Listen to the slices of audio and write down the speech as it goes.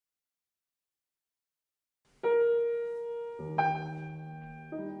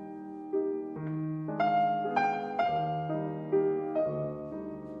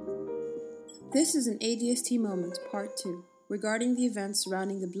This is an ADST Moment, Part 2, regarding the events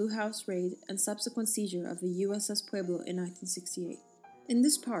surrounding the Blue House raid and subsequent seizure of the USS Pueblo in 1968. In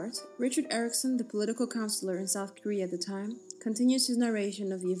this part, Richard Erickson, the political counselor in South Korea at the time, continues his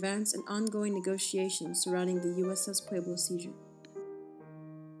narration of the events and ongoing negotiations surrounding the USS Pueblo seizure.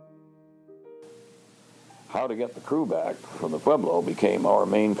 How to get the crew back from the Pueblo became our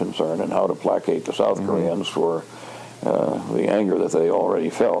main concern, and how to placate the South Koreans for the anger that they already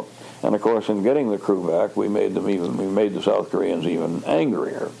felt. And of course, in getting the crew back, we made the South Koreans even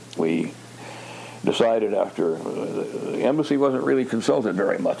angrier. We decided after the embassy wasn't really consulted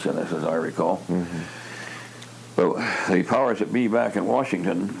very much in this, as I recall. But the powers that be back in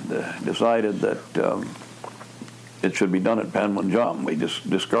Washington decided that it should be done at Panmunjom. We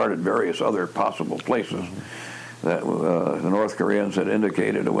discarded various other possible places that the North Koreans had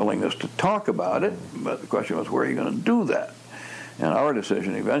indicated a willingness to talk about it, but the question was, where are you going to do that? And our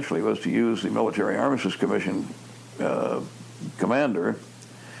decision eventually was to use the Military Armistice Commission commander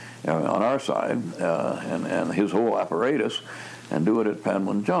on our side and his whole apparatus, and do it at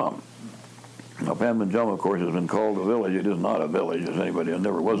Panmunjom. Now, Panmunjom, of course, has been called a village. It is not a village, as anybody. It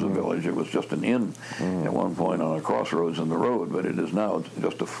never was a village. It was just an inn at one point on a crossroads in the road, but it is now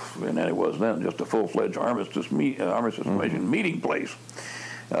just and it was then just a full-fledged Armistice Commission meeting place.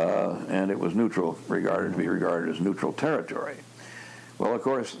 And it was neutral, to be regarded as neutral territory. Well, of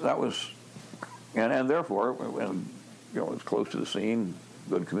course, that was, and therefore, when it's close to the scene,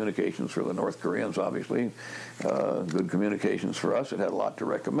 good communications for the North Koreans, obviously, good communications for us. It had a lot to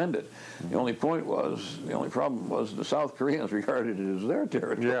recommend it. The only problem was the South Koreans regarded it as their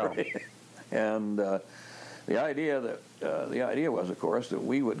territory. Yeah. And the idea was, of course, that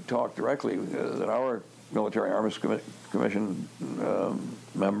we would talk directly, that our Military Armistice Commission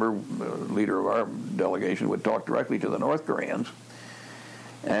member, leader of our delegation, would talk directly to the North Koreans,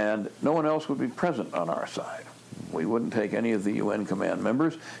 and no one else would be present on our side. We wouldn't take any of the UN command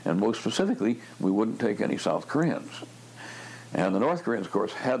members, and most specifically, we wouldn't take any South Koreans. And the North Koreans, of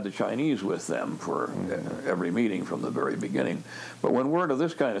course, had the Chinese with them for every meeting from the very beginning. But when word of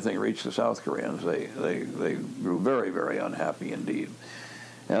this kind of thing reached the South Koreans, they grew very, very unhappy indeed.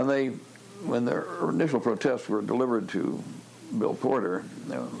 And when their initial protests were delivered to Bill Porter,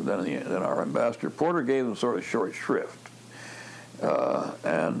 then our ambassador, Porter gave them sort of short shrift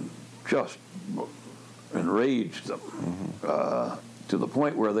and just enraged them to the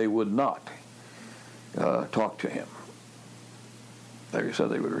point where they would not talk to him. They said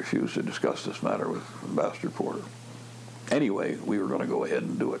they would refuse to discuss this matter with Ambassador Porter. Anyway, we were going to go ahead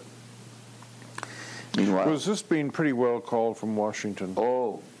and do it. Meanwhile, was this being pretty well called from Washington?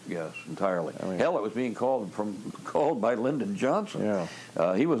 Oh, yes, entirely. Hell, it was being called by Lyndon Johnson.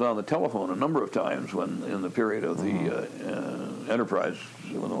 Yeah. He was on the telephone a number of times when, in the period of the Enterprise,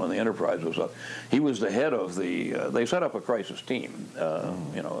 when the Enterprise was up. He was the head of the. They set up a crisis team,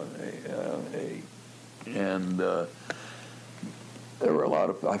 and there were a lot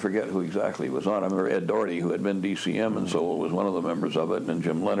of. I forget who exactly was on. I remember Ed Doherty, who had been DCM in Seoul, was one of the members of it, and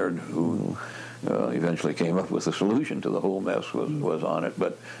Jim Leonard, who eventually came up with the solution to the whole mess, was on it.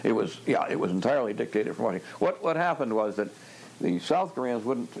 But it was entirely dictated from Washington. What happened was that the South Koreans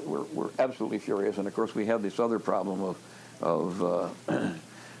were absolutely furious, and of course we had this other problem of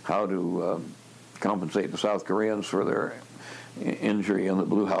how to compensate the South Koreans for their injury in the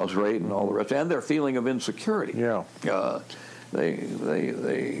Blue House raid and all the rest, and their feeling of insecurity. Yeah. They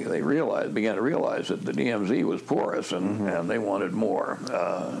began to realize that the DMZ was porous, and they wanted more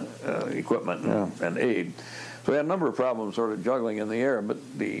equipment and aid. So we had a number of problems sort of juggling in the air, but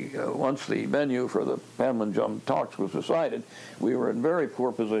once the venue for the Panmunjom talks was decided, we were in very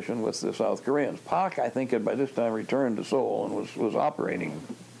poor position with the South Koreans. Pak, I think, had by this time returned to Seoul and was operating.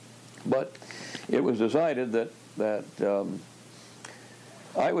 But it was decided that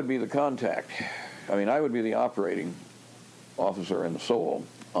I would be the contact. I mean, I would be the operating officer in Seoul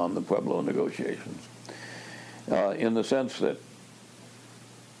on the Pueblo negotiations, in the sense that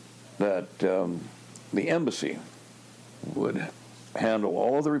the embassy would handle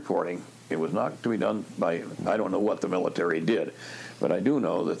all of the reporting. It was not to be done by, I don't know what the military did, but I do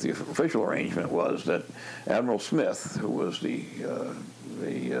know that the official arrangement was that Admiral Smith, who was the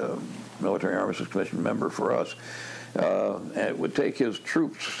Military Armistice Commission member for us, would take his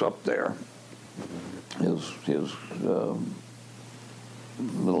troops up there, his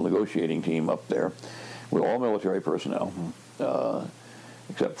little negotiating team up there, with all military personnel,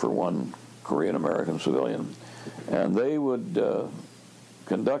 except for one Korean-American civilian, and they would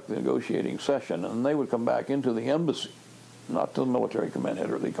conduct the negotiating session, and they would come back into the embassy not to the military command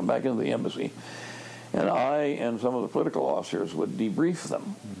header. They'd come back into the embassy, and I and some of the political officers would debrief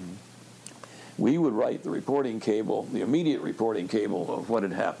them. Mm-hmm. We would write the reporting cable, the immediate reporting cable of what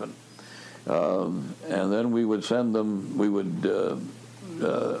had happened. And then we would send them, we would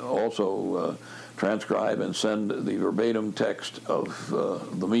also transcribe and send the verbatim text of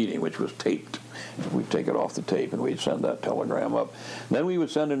the meeting, which was taped. We'd take it off the tape and we'd send that telegram up. Then we would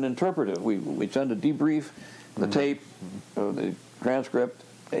send an interpretive. We'd send a debrief, the tape, the transcript,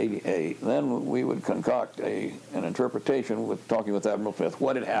 then we would concoct an interpretation with talking with Admiral Smith,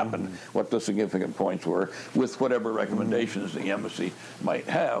 what had happened, what the significant points were, with whatever recommendations the embassy might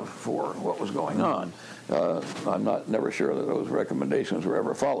have for what was going on. I'm never sure that those recommendations were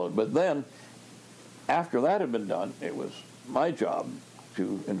ever followed. But then, after that had been done, it was my job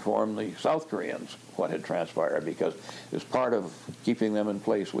to inform the South Koreans what had transpired, because as part of keeping them in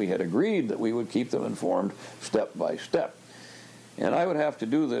place, we had agreed that we would keep them informed step by step. And I would have to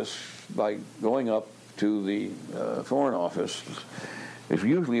do this by going up to the Foreign Office. It's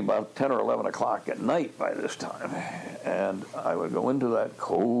usually about 10 or 11 o'clock at night by this time. And I would go into that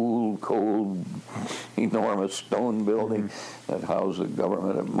cold, enormous stone building that housed the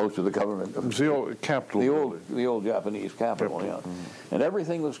government, most of the government. It was the old capital. The old Japanese capital, yeah. Mm-hmm. And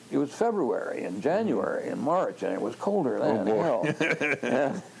everything it was February and January and March, and it was colder than hell.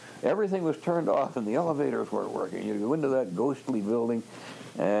 And everything was turned off and the elevators weren't working. You'd go into that ghostly building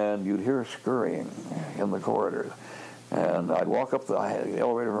and you'd hear scurrying in the corridors. And I'd walk up the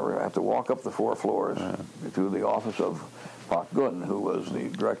elevator, I'd have to walk up the 4 floors to the office of Pak Gun, who was the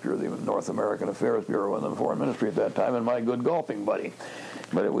director of the North American Affairs Bureau in the Foreign Ministry at that time, and my good golfing buddy.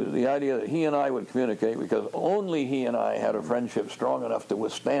 But it was the idea that he and I would communicate, because only he and I had a friendship strong enough to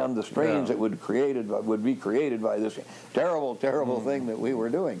withstand the strains that would be created by this terrible thing that we were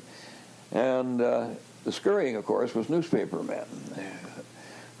doing. And the scurrying, of course, was newspaper men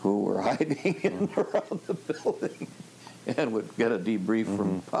who were hiding in around the building and would get a debrief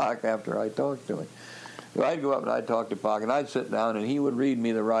from Pak after I talked to him. So I'd go up and I'd talk to Pak, and I'd sit down and he would read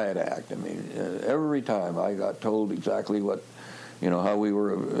me the riot act. I mean, every time I got told exactly what, how we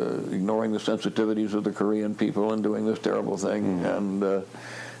were ignoring the sensitivities of the Korean people and doing this terrible thing. And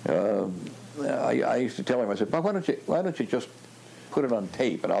I used to tell him, I said, Pak, why don't you just put it on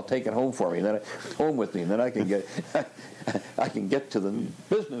tape and I'll take it home for me, and then home with me, and then I can get to the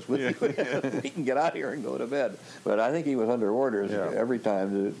business with you. We can get out of here and go to bed. But I think he was under orders every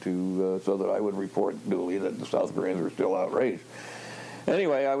time to so that I would report duly that the South Koreans were still outraged.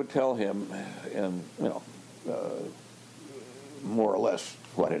 Anyway, I would tell him, and more or less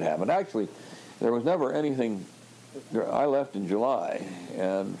what had happened. Actually, there was never anything. I left in July,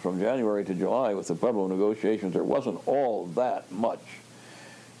 and from January to July with the Pueblo negotiations, there wasn't all that much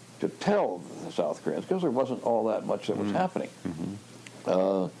to tell the South Koreans, because there wasn't all that much that was happening.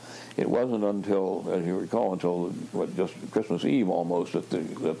 It wasn't until, as you recall, just Christmas Eve almost that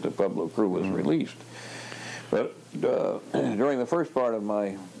the Pueblo crew was released. But during the first part of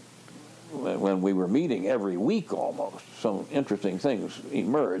when we were meeting every week almost, some interesting things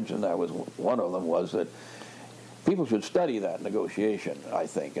emerged, and that was one of them was that people should study that negotiation, I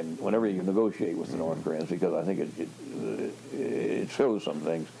think, and whenever you negotiate with the North Koreans, because I think it shows some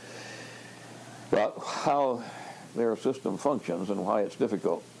things about how their system functions and why it's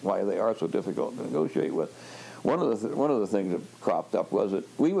difficult, why they are so difficult to negotiate with. One of the things that cropped up was that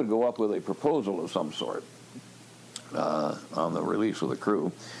we would go up with a proposal of some sort on the release of the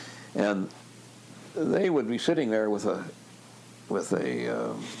crew, and they would be sitting there with a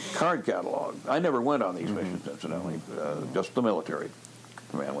card catalog. I never went on these missions, incidentally, just the military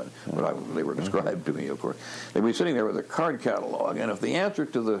command went, but they were described to me, of course. They'd be sitting there with a card catalog, and if the answer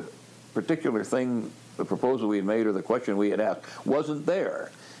to the particular thing, the proposal we had made or the question we had asked wasn't there,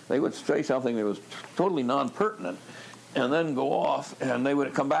 they would say something that was totally non-pertinent and then go off, and they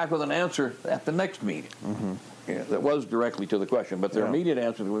would come back with an answer at the next meeting. That was directly to the question, but their immediate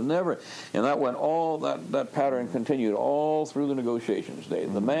answers were never, and that pattern continued all through the negotiations.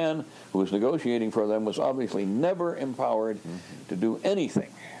 The man who was negotiating for them was obviously never empowered to do anything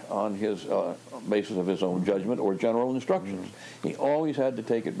on his basis of his own judgment or general instructions. He always had to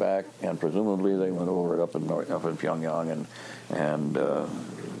take it back, and presumably they went over it up in Pyongyang and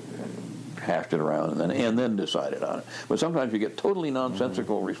hashed it around and then decided on it. But sometimes you get totally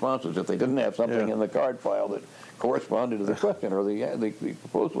nonsensical responses if they didn't have something in the card file that corresponded to the question or the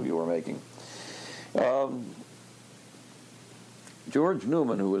proposal you were making. George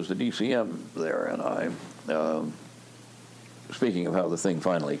Newman, who was the DCM there, and I, speaking of how the thing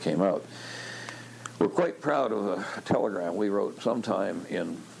finally came out, we're quite proud of a telegram we wrote sometime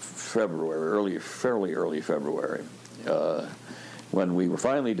in February, fairly early February, when we were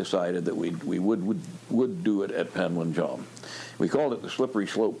finally decided that we would do it at Panmunjom. We called it the Slippery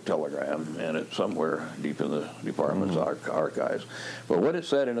Slope Telegram, and it's somewhere deep in the department's archives. But what it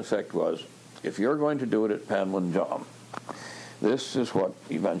said, in effect, was, if you're going to do it at Panmunjom, this is what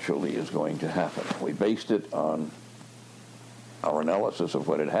eventually is going to happen. We based it on our analysis of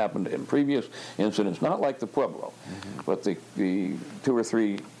what had happened in previous incidents, not like the Pueblo, but the 2 or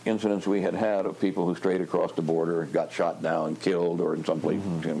 3 incidents we had of people who strayed across the border, got shot down, killed, or in some place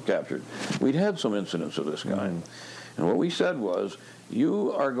captured. We'd had some incidents of this kind. And what we said was,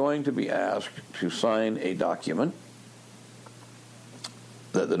 you are going to be asked to sign a document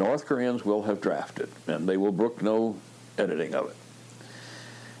that the North Koreans will have drafted, and they will brook no editing of it.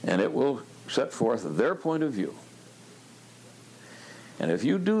 And it will set forth their point of view. And if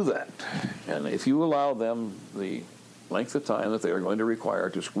you do that, and if you allow them the length of time that they are going to require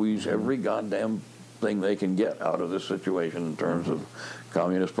to squeeze every goddamn thing they can get out of this situation in terms of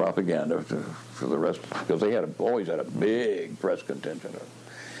communist propaganda for the rest, because they always had a big press contingent of it,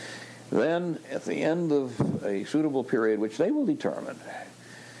 then at the end of a suitable period, which they will determine,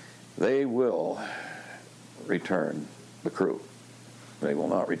 they will return the crew. They will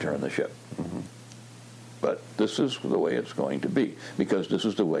not return the ship. But this is the way it's going to be, because this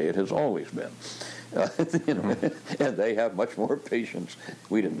is the way it has always been. And they have much more patience.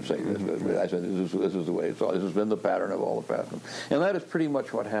 We didn't say this, but I said this is the way it's always. This has been the pattern of all the past. And that is pretty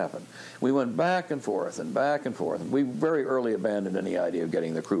much what happened. We went back and forth and back and forth. We very early abandoned any idea of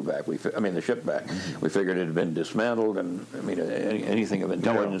getting the crew back. The ship back. We figured it had been dismantled, and anything of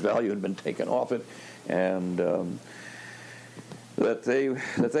intelligence value had been taken off it, and that they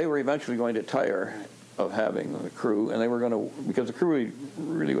were eventually going to tire of having the crew, and they were going to, because the crew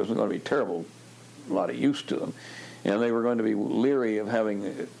really wasn't going to be terrible, a lot of use to them, and they were going to be leery of having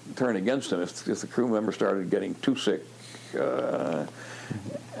it turn against them if the crew member started getting too sick,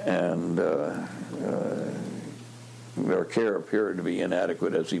 and their care appeared to be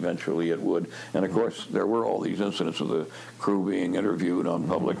inadequate, as eventually it would. And of course, there were all these incidents of the crew being interviewed on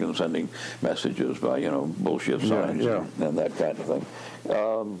public and sending messages by bullshit signs and that kind of thing.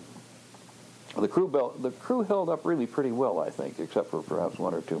 The crew held up really pretty well, I think, except for perhaps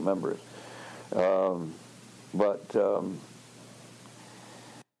 1 or 2 members. But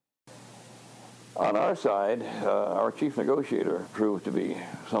on our side, our chief negotiator proved to be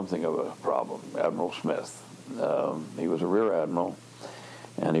something of a problem, Admiral Smith. He was a rear admiral,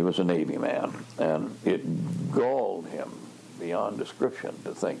 and he was a Navy man, and it galled him beyond description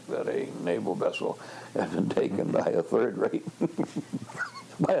to think that a naval vessel had been taken by a third-rate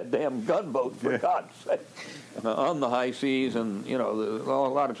by a damn gunboat, for God's sake, on the high seas. And a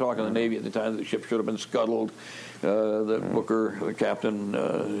lot of talk in the Navy at the time that the ship should have been scuttled, that Booker, the captain,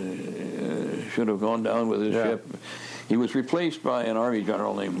 should have gone down with his ship. He was replaced by an Army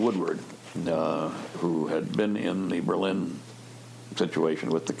general named Woodward, who had been in the Berlin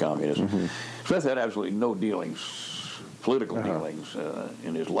situation with the communists. Smith had absolutely no political dealings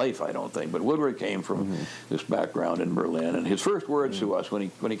in his life, I don't think. But Woodward came from this background in Berlin, and his first words to us when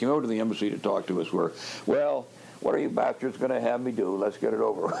he came over to the embassy to talk to us were, "Well, what are you bastards going to have me do? Let's get it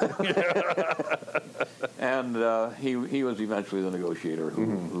over with." And he was eventually the negotiator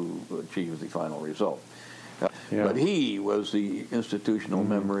who achieved the final result. But he was the institutional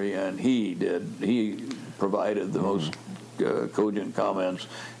memory, and he provided the most cogent comments,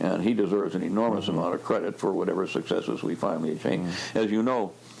 and he deserves an enormous amount of credit for whatever successes we finally achieved. As you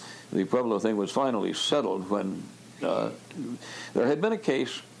know, the Pueblo thing was finally settled when there had been a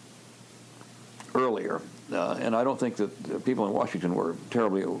case earlier, and I don't think that the people in Washington were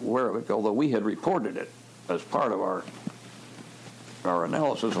terribly aware of it, although we had reported it as part of our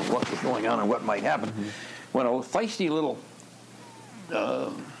analysis of what was going on and what might happen, when a feisty little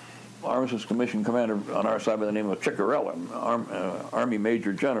Armistice Commission commander on our side by the name of Ciccarella, Army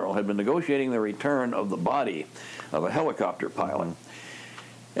Major General, had been negotiating the return of the body of a helicopter pilot.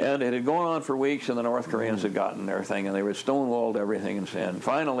 And it had gone on for weeks, and the North Koreans had gotten their thing, and they were stonewalled everything, and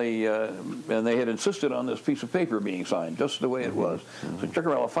finally, and they had insisted on this piece of paper being signed, just the way it was. So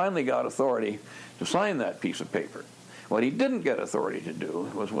Ciccarella finally got authority to sign that piece of paper. What he didn't get authority to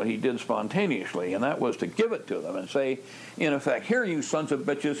do was what he did spontaneously, and that was to give it to them and say, in effect, "Here, you sons of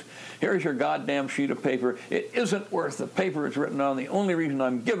bitches, here's your goddamn sheet of paper. It isn't worth the paper it's written on. The only reason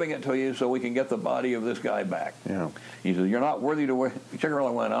I'm giving it to you is so we can get the body of this guy back." He said, "You're not worthy to wear,"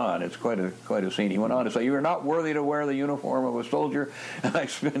 Ciccarella went on, it's quite a scene, he went on to say, "You are not worthy to wear the uniform of a soldier," and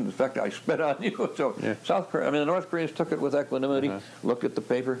in fact, I spit on you. So the North Koreans took it with equanimity, looked at the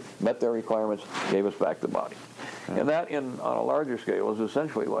paper, met their requirements, gave us back the body. And that, on a larger scale, is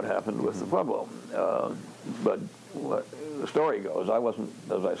essentially what happened with the Pueblo. But what the story goes, I wasn't,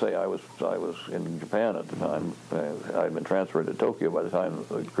 as I say, I was in Japan at the time. I had been transferred to Tokyo by the time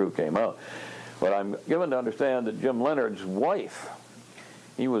the crew came out. But I'm given to understand that Jim Leonard's wife,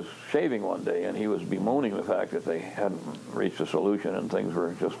 he was shaving one day, and he was bemoaning the fact that they hadn't reached a solution and things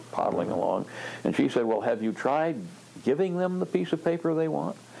were just pottling along. And she said, well, have you tried giving them the piece of paper they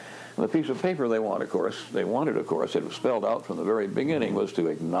want? And the piece of paper they wanted, of course, it was spelled out from the very beginning, was to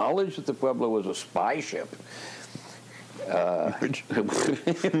acknowledge that the Pueblo was a spy ship.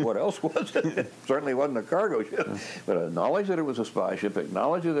 What else was it? It certainly wasn't a cargo ship. But acknowledge that it was a spy ship,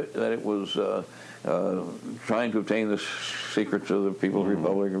 acknowledge that it was trying to obtain the secrets of the People's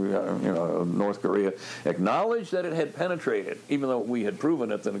Republic of North Korea, acknowledge that it had penetrated, even though we had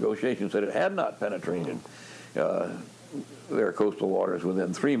proven at the negotiations that it had not penetrated their coastal waters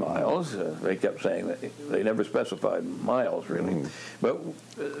within 3 miles. They kept saying that they never specified miles, really. But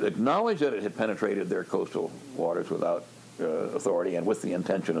acknowledge that it had penetrated their coastal waters without authority and with the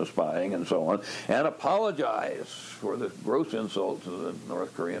intention of spying and so on, and apologize for the gross insult to the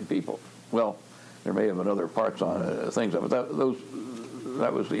North Korean people. Well, there may have been other parts on things of it.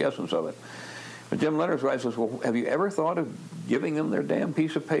 That was the essence of it. But Jim Leonard's wife says, well, have you ever thought of giving them their damn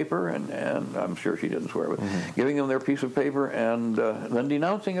piece of paper? And I'm sure she didn't swear, but giving them their piece of paper and then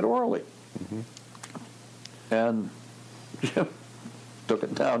denouncing it orally. And Jim took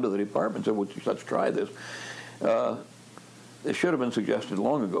it down to the department and said, well, let's try this. It should have been suggested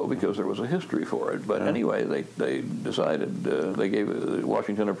long ago because there was a history for it. But anyway, they decided,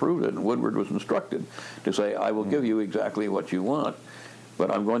 Washington approved it, and Woodward was instructed to say, I will give you exactly what you want,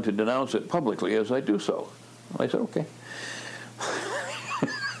 but I'm going to denounce it publicly as I do so. I said, okay.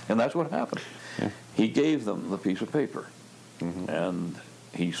 And that's what happened. Yeah. He gave them the piece of paper. And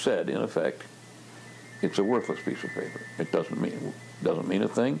he said, in effect, it's a worthless piece of paper. It doesn't mean a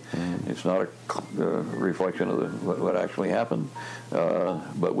thing. It's not a reflection of what actually happened.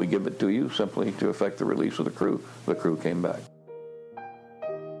 But we give it to you simply to effect the release of the crew. The crew came back.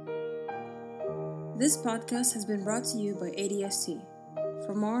 This podcast has been brought to you by ADST.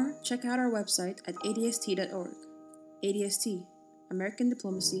 For more, check out our website at adst.org. ADST, American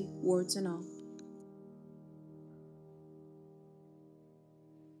Diplomacy, Words and All.